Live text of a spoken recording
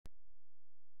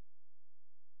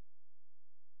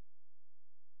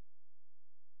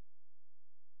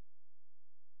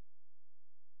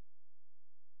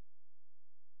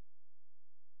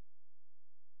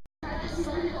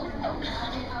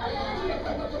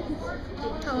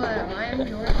I'm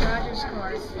George Rogers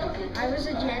Clark. I was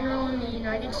a general in the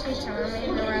United States Army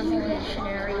in the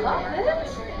Revolutionary War.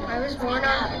 I was born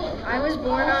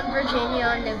on Virginia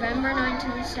on November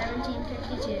 19,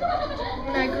 1752.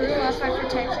 When I grew up, I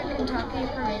protected Kentucky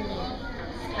from Indians.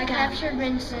 I captured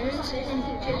Vincennes and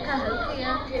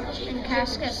Cahokia and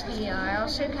Kaskaskia. I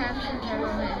also captured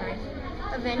General Henry.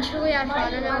 Eventually, I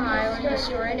fought in Ohio and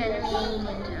destroyed enemy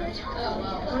Union towns.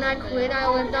 When I quit, I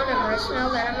lived on a gristmill,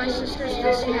 then at my sister's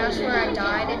fishing house where I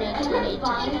died in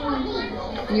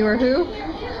 1818. You were who?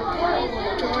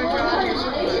 George Rogers.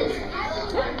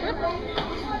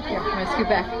 Here, I'm going to scoot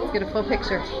back. Let's get a full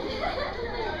picture.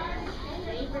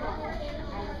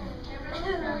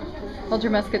 Hold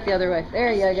your musket the other way.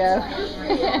 There you go.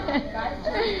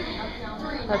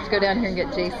 Let's go down here and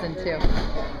get Jason too.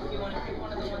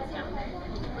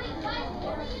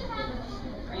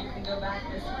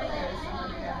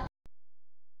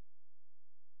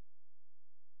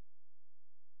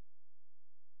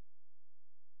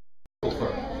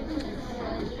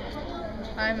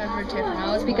 I'm Edward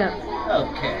Tiffin. Speak up.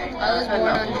 Okay. I was born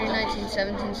on June 19,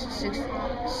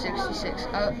 1766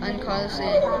 in Carlos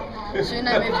City. Soon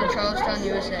I moved to Charlestown,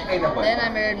 USA. Then I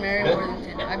married Mary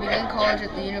Worthington. I began college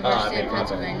at the University of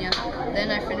Pennsylvania. Then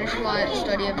I finished my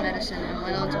study of medicine and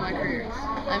went on to my career.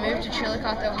 I moved to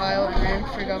Chillicothe, Ohio and ran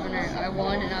for governor. I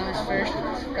won and I was first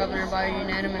governor by a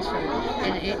unanimous vote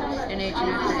in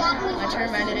 1803. My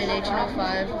term ended in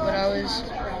 1805, but I was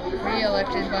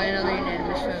re-elected by another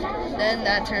unanimous vote. Then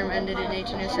that term ended in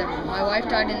 1807. My wife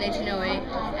died in 1808,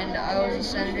 and I was a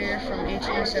senator from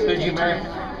 1807 to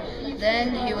 1809.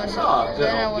 Then I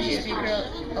was the Speaker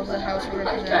of the House of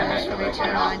Representatives from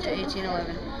 1809 to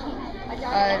 1811.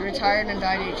 I retired and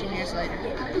died 18 years later.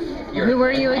 Who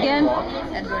were you again?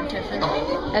 Edward Tiffin.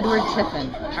 Edward Tiffin.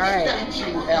 All right.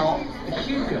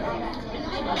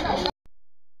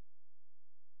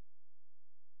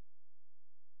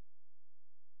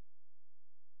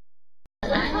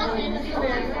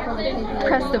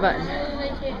 Press the button.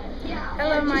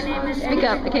 Hello, my name is Speak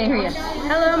up, I can't hear you.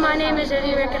 Hello, my name is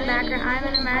Eddie Rickenbacker. I'm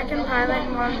an American pilot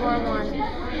in World War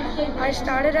I. I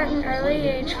started at an early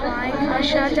age flying. I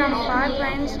shot down 5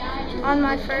 planes on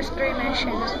my first 3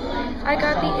 missions. I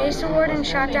got the Ace Award and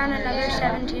shot down another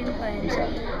 17 planes.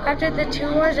 After the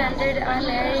 2 wars ended, I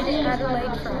married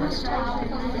Adelaide Frost.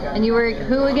 And you were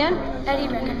who again? Eddie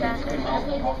Rickenbacker.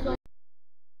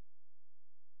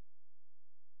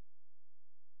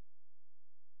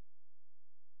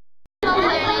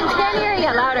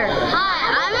 Louder.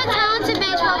 Hi, I'm a talented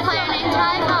baseball player named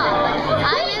Ty Cobb.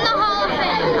 I'm in the Hall of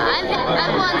Fame.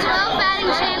 I've won 12 batting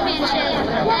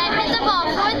championships, and I've hit the ball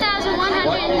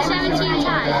 4,117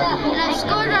 times, and I've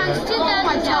scored runs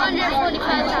 2,245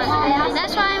 times.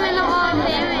 That's why I'm in the Hall of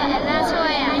Fame, and that's who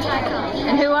I am, Ty Cobb.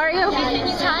 And who are you?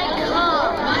 Ty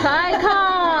Cobb. Ty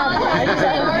Cobb!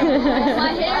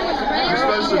 You're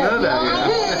supposed to know that,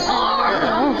 yeah.